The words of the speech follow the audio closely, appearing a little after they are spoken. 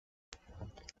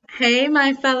Hey,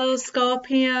 my fellow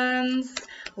Scorpions.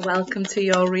 Welcome to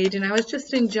your reading. I was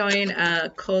just enjoying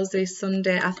a cozy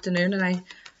Sunday afternoon and I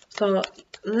thought,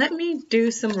 let me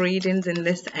do some readings in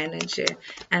this energy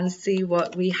and see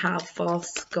what we have for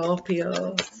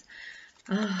Scorpios.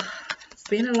 It's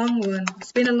been a long one.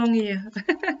 It's been a long year.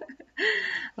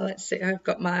 Let's see. I've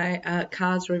got my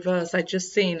cards reversed. I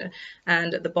just seen,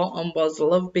 and at the bottom was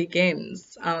Love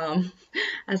Begins,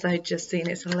 as I just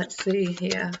seen it. So let's see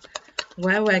here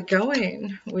where we're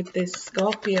going with this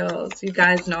Scorpios. You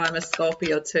guys know I'm a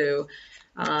Scorpio too,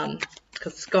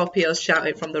 because Scorpios shout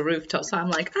it from the rooftop, so I'm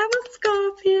like, I'm a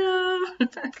Scorpio.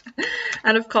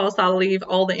 And of course I'll leave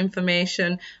all the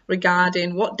information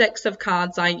regarding what decks of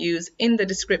cards I use in the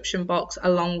description box,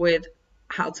 along with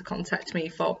how to contact me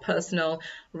for personal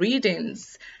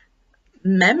readings.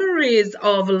 Memories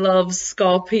of love,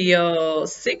 Scorpio.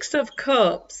 Six of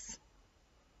Cups.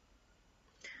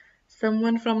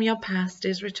 Someone from your past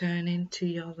is returning to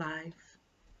your life.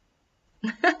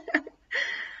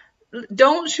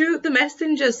 Don't shoot the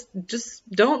messengers. Just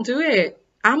don't do it.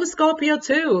 I'm a Scorpio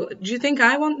too. Do you think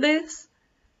I want this?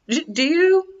 Do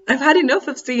you? I've had enough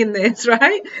of seeing this,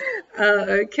 right?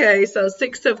 Okay, so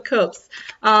Six of Cups.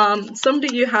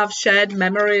 Somebody you have shared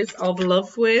memories of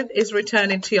love with is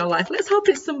returning to your life. Let's hope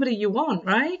it's somebody you want,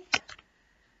 right?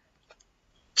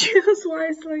 Choose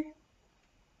wisely.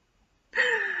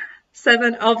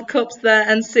 Seven of Cups there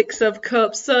and Six of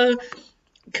Cups. So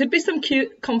could be some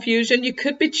cute confusion. You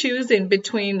could be choosing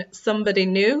between somebody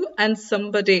new and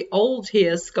somebody old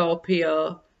here,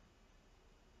 Scorpio.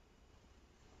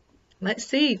 Let's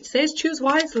see. It says choose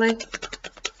wisely.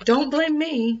 Don't blame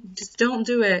me. Just don't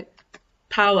do it.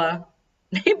 Power.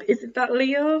 Is it that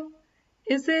Leo?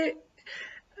 Is it?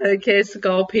 Okay,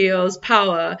 Scorpios.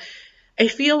 Power. I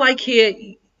feel like here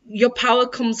your power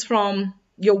comes from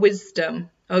your wisdom.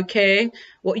 Okay,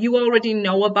 what you already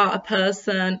know about a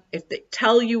person, if they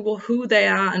tell you who they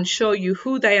are and show you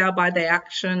who they are by their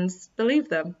actions, believe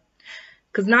them.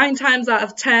 Because 9 times out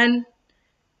of 10,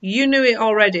 you knew it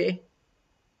already.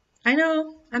 I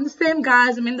know, I'm the same,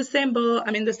 guys. I'm in the same boat.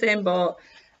 I'm in the same boat.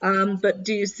 But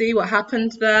do you see what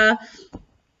happened there?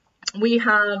 We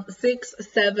have 6,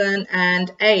 7,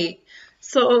 and 8.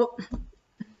 So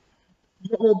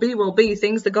what will be.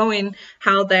 Things are going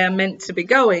how they're meant to be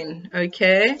going.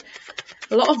 Okay,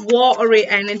 a lot of watery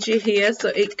energy here, so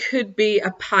it could be a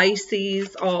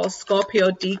Pisces or Scorpio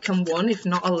Deacon 1, if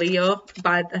not a Leo,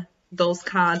 by those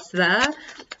cards there.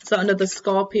 So another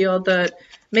Scorpio that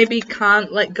maybe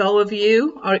can't let go of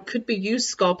you, or it could be you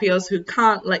Scorpios who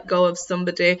can't let go of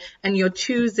somebody and you're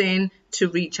choosing to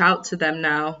reach out to them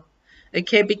now.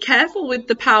 Okay, be careful with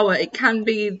the power. It can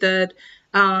be that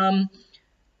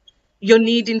you're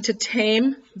needing to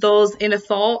tame those inner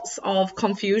thoughts of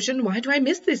confusion. Why do I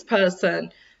miss this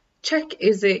person? Check,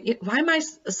 why am I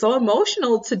so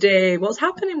emotional today? What's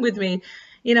happening with me?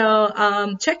 You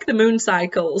know, check the moon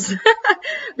cycles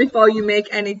before you make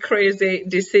any crazy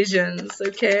decisions,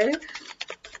 okay?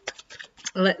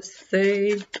 Let's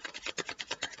see.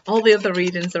 All the other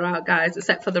readings are out, guys,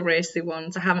 except for the racy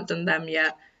ones. I haven't done them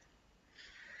yet.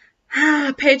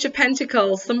 Page of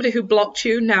Pentacles. Somebody who blocked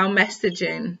you now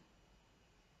messaging.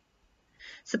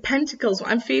 So Pentacles, what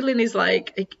I'm feeling is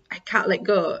like, I can't let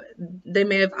go. They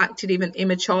may have acted even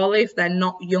immaturely if they're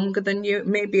not younger than you,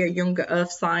 maybe a younger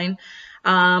earth sign.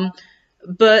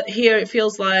 But here it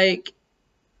feels like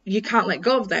you can't let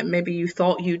go of them. Maybe you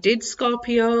thought you did,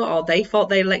 Scorpio, or they thought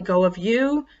they let go of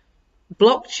you,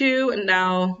 blocked you, and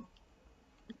now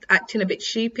acting a bit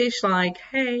sheepish, like,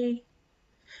 hey.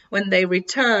 When they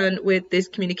return with this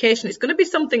communication, it's going to be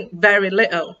something very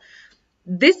little.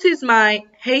 This is my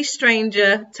hey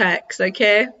stranger text,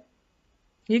 okay?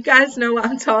 You guys know what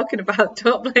I'm talking about.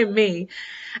 Don't blame me.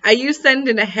 Are you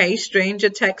sending a hey stranger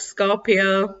text,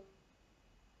 Scorpio?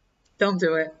 Don't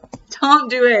do it.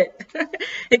 Don't do it.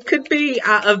 It could be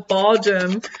out of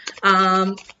boredom.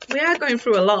 We are going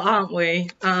through a lot, aren't we?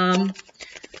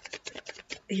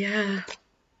 Yeah.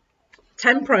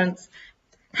 Temperance.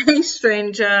 Hey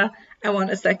stranger, I want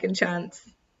a second chance.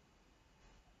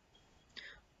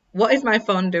 What is my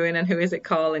phone doing and who is it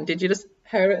calling? Did you just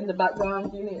hear it in the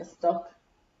background? You need to stop.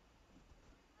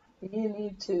 You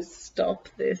need to stop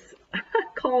this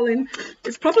calling.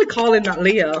 It's probably calling that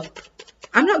Leo.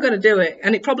 I'm not going to do it.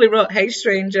 And it probably wrote, hey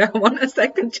stranger, I want a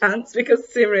second chance,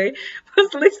 because Siri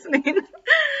was listening.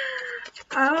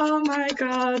 Oh my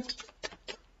God.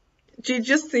 Did you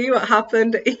just see what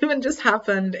happened? It even just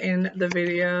happened in the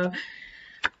video.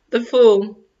 The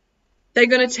Fool. They're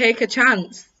going to take a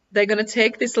chance. They're going to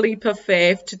take this leap of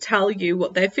faith to tell you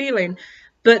what they're feeling.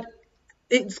 But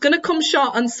it's going to come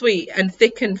short and sweet and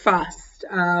thick and fast.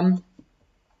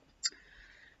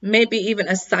 maybe even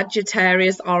a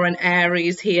Sagittarius or an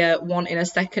Aries here wanting a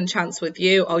second chance with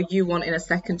you, or you wanting a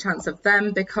second chance of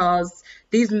them, because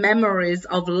these memories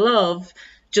of love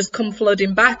just come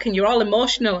flooding back and you're all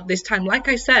emotional at this time. Like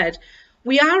I said,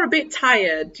 we are a bit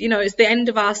tired. You know, it's the end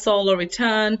of our solar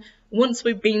return. Once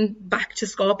we've been back to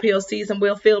Scorpio season,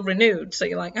 we'll feel renewed. So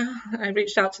you're like, I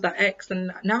reached out to that ex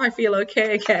and now I feel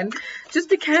okay again. Just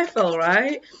be careful,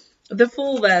 right? The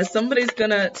Fool there, somebody's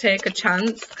gonna take a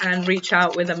chance and reach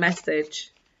out with a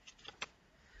message.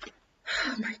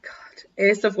 Oh my God,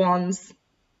 Ace of Wands.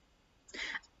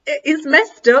 It's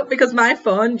messed up because my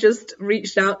phone just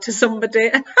reached out to somebody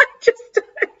and I just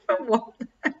don't even want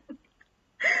them.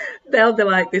 They'll be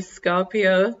like, this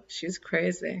Scorpio, she's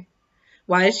crazy.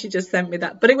 Why has she just sent me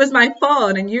that? But it was my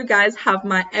phone and you guys have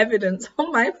my evidence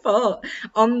on my phone,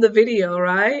 on the video,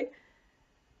 right?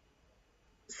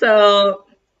 So,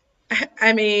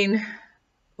 I mean,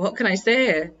 what can I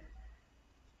say?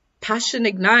 Passion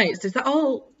ignites. Is that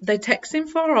all they're texting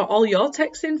for, or all you're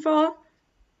texting for?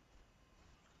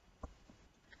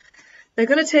 They're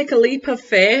going to take a leap of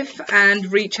faith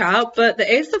and reach out, but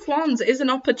the Ace of Wands is an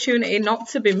opportunity not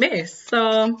to be missed.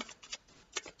 So,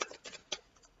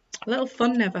 a little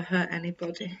fun never hurt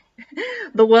anybody.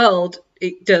 The world,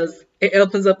 it does. It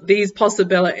opens up these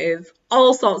possibilities,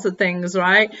 all sorts of things,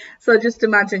 right? So just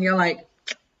imagine you're like,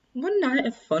 one night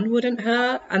of fun wouldn't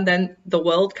hurt, and then the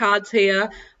World card's here.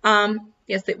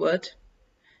 Yes, it would.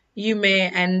 You may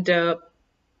end up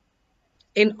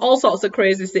in all sorts of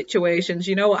crazy situations.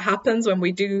 You know what happens when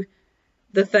we do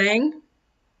the thing?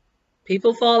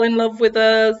 People fall in love with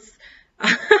us.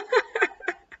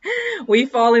 We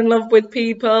fall in love with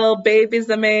people. Babies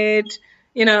are made.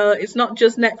 You know, it's not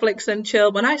just Netflix and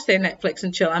chill. When I say Netflix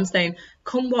and chill, I'm saying,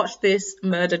 come watch this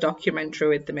murder documentary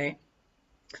with me.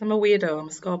 Because I'm a weirdo, I'm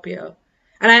a Scorpio.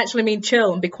 And I actually mean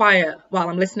chill and be quiet while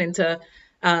I'm listening to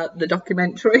the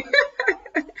documentary.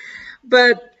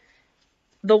 But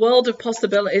the world of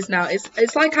possibilities now,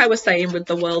 it's like I was saying with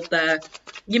the world there.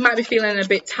 You might be feeling a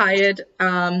bit tired,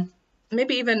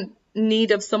 maybe even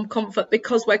need of some comfort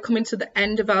because we're coming to the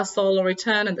end of our solar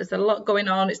return and there's a lot going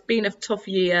on. It's been a tough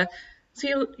year.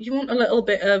 So you want a little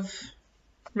bit of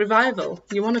revival.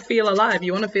 You want to feel alive.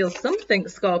 You want to feel something,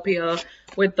 Scorpio,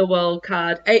 with the World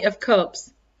card. 8 of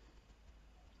Cups.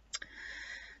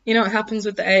 You know what happens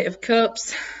with the 8 of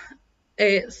Cups?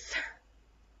 It's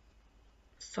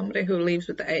somebody who leaves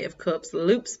with the 8 of Cups,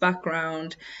 loops back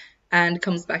round and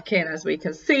comes back in. As we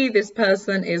can see, this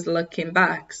person is looking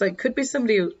back. So it could be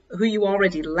somebody who you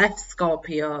already left,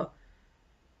 Scorpio,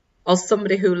 or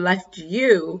somebody who left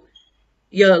you.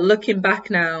 You're looking back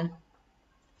now.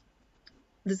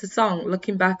 There's a song,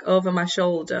 Looking Back Over My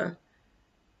Shoulder.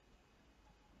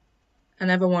 I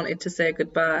never wanted to say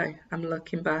goodbye. I'm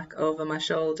looking back over my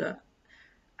shoulder.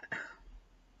 It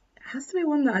has to be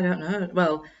one that I don't know.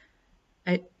 Well,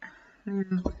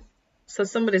 so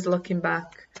somebody's looking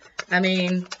back. I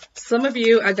mean, some of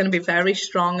you are going to be very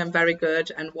strong and very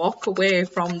good and walk away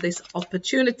from this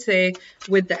opportunity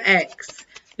with the ex.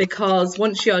 Because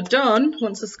once you're done,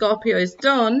 once the Scorpio is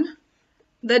done,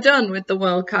 they're done with the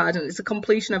World card and it's a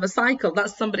completion of a cycle.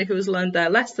 That's somebody who's learned their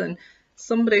lesson.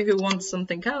 Somebody who wants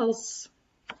something else.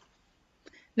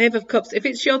 Knave of Cups. If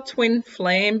it's your twin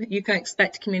flame, you can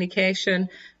expect communication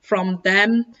from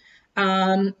them.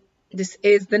 This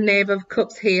is the Knave of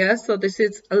Cups here. So this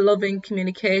is a loving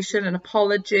communication, an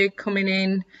apology coming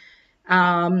in,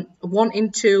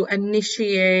 wanting to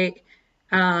initiate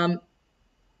a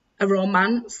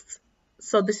romance.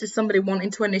 So this is somebody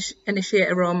wanting to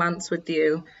initiate a romance with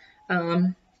you.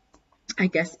 I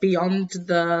guess beyond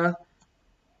the,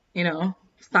 you know,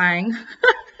 thing.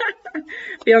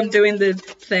 Beyond doing the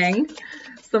thing.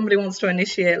 Somebody wants to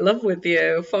initiate love with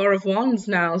you. 4 of Wands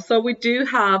now. So we do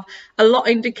have a lot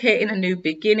indicating a new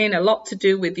beginning, a lot to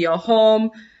do with your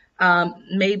home,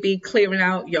 maybe clearing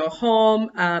out your home,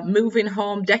 moving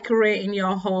home, decorating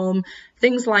your home,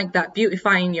 things like that,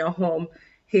 beautifying your home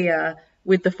here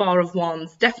with the 4 of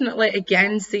Wands. Definitely,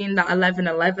 again, seeing that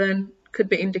 11-11 could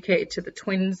be indicated to the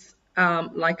twins,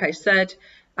 like I said.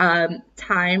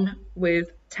 Time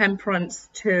with Temperance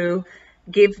to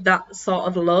give that sort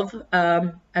of love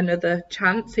another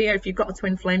chance here. If you've got a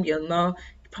twin flame, you'll know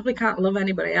you probably can't love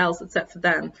anybody else except for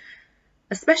them,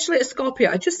 especially a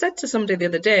Scorpio. I just said to somebody the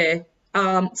other day,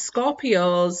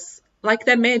 Scorpios, like,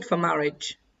 they're made for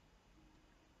marriage,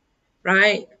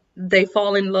 right? They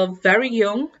fall in love very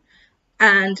young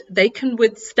and they can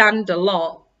withstand a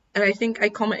lot. And I think I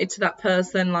commented to that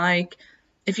person, like,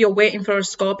 if you're waiting for a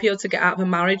Scorpio to get out of a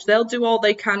marriage, they'll do all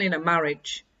they can in a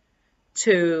marriage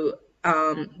to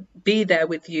be there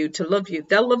with you, to love you.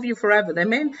 They'll love you forever. They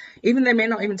may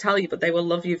not even tell you, but they will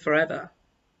love you forever.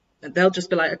 And they'll just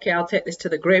be like, okay, I'll take this to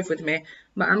the grave with me,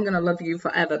 but I'm gonna love you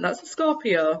forever. That's a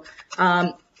Scorpio.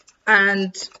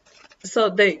 And so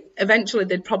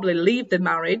they'd probably leave the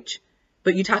marriage,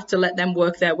 but you'd have to let them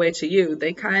work their way to you.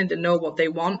 They kind of know what they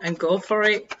want and go for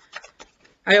it.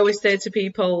 I always say to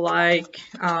people, like,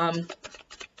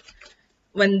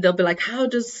 when they'll be like, how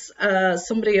does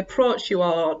somebody approach you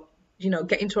or, you know,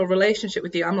 get into a relationship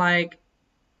with you? I'm like,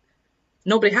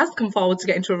 nobody has come forward to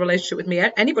get into a relationship with me.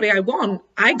 Anybody I want,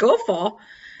 I go for.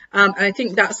 And I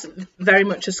think that's very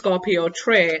much a Scorpio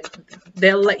trait.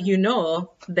 They'll let you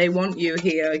know they want you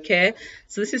here, okay?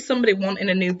 So this is somebody wanting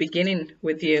a new beginning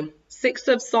with you. Six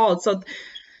of Swords. So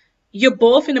you're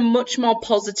both in a much more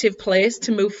positive place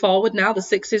to move forward now. The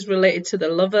six is related to the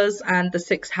Lovers and the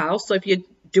sixth house. So if you're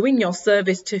doing your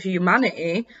service to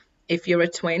humanity, if you're a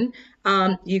twin,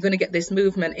 you're going to get this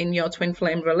movement in your twin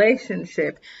flame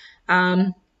relationship.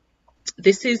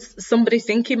 This is somebody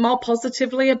thinking more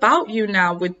positively about you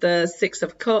now with the Six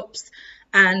of Cups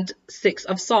and Six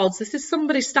of Swords. This is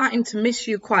somebody starting to miss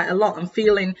you quite a lot and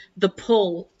feeling the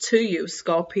pull to you,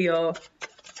 Scorpio.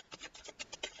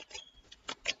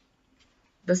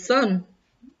 The Sun.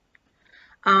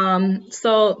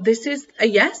 So this is a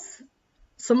yes.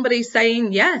 Somebody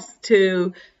saying yes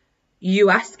to you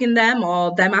asking them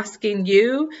or them asking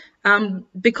you,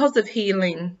 because of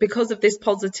healing, because of this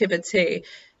positivity,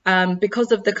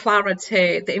 because of the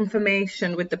clarity, the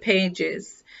information with the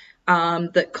pages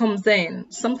that comes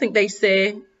in. Something they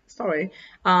say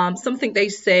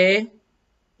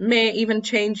may even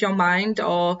change your mind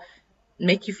or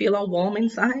make you feel all warm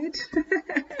inside.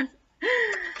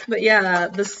 But yeah,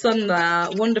 the Sun there,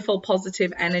 wonderful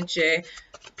positive energy.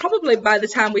 Probably by the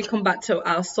time we come back to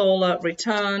our solar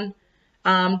return,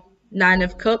 Nine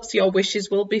of Cups, your wishes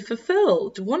will be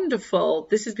fulfilled. Wonderful.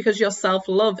 This is because your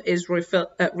self-love is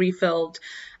refilled.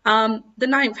 The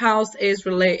ninth house is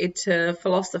related to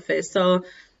philosophy. So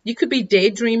you could be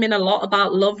daydreaming a lot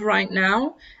about love right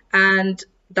now. And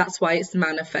that's why it's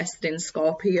manifesting,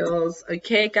 Scorpios.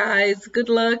 Okay, guys, good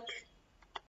luck.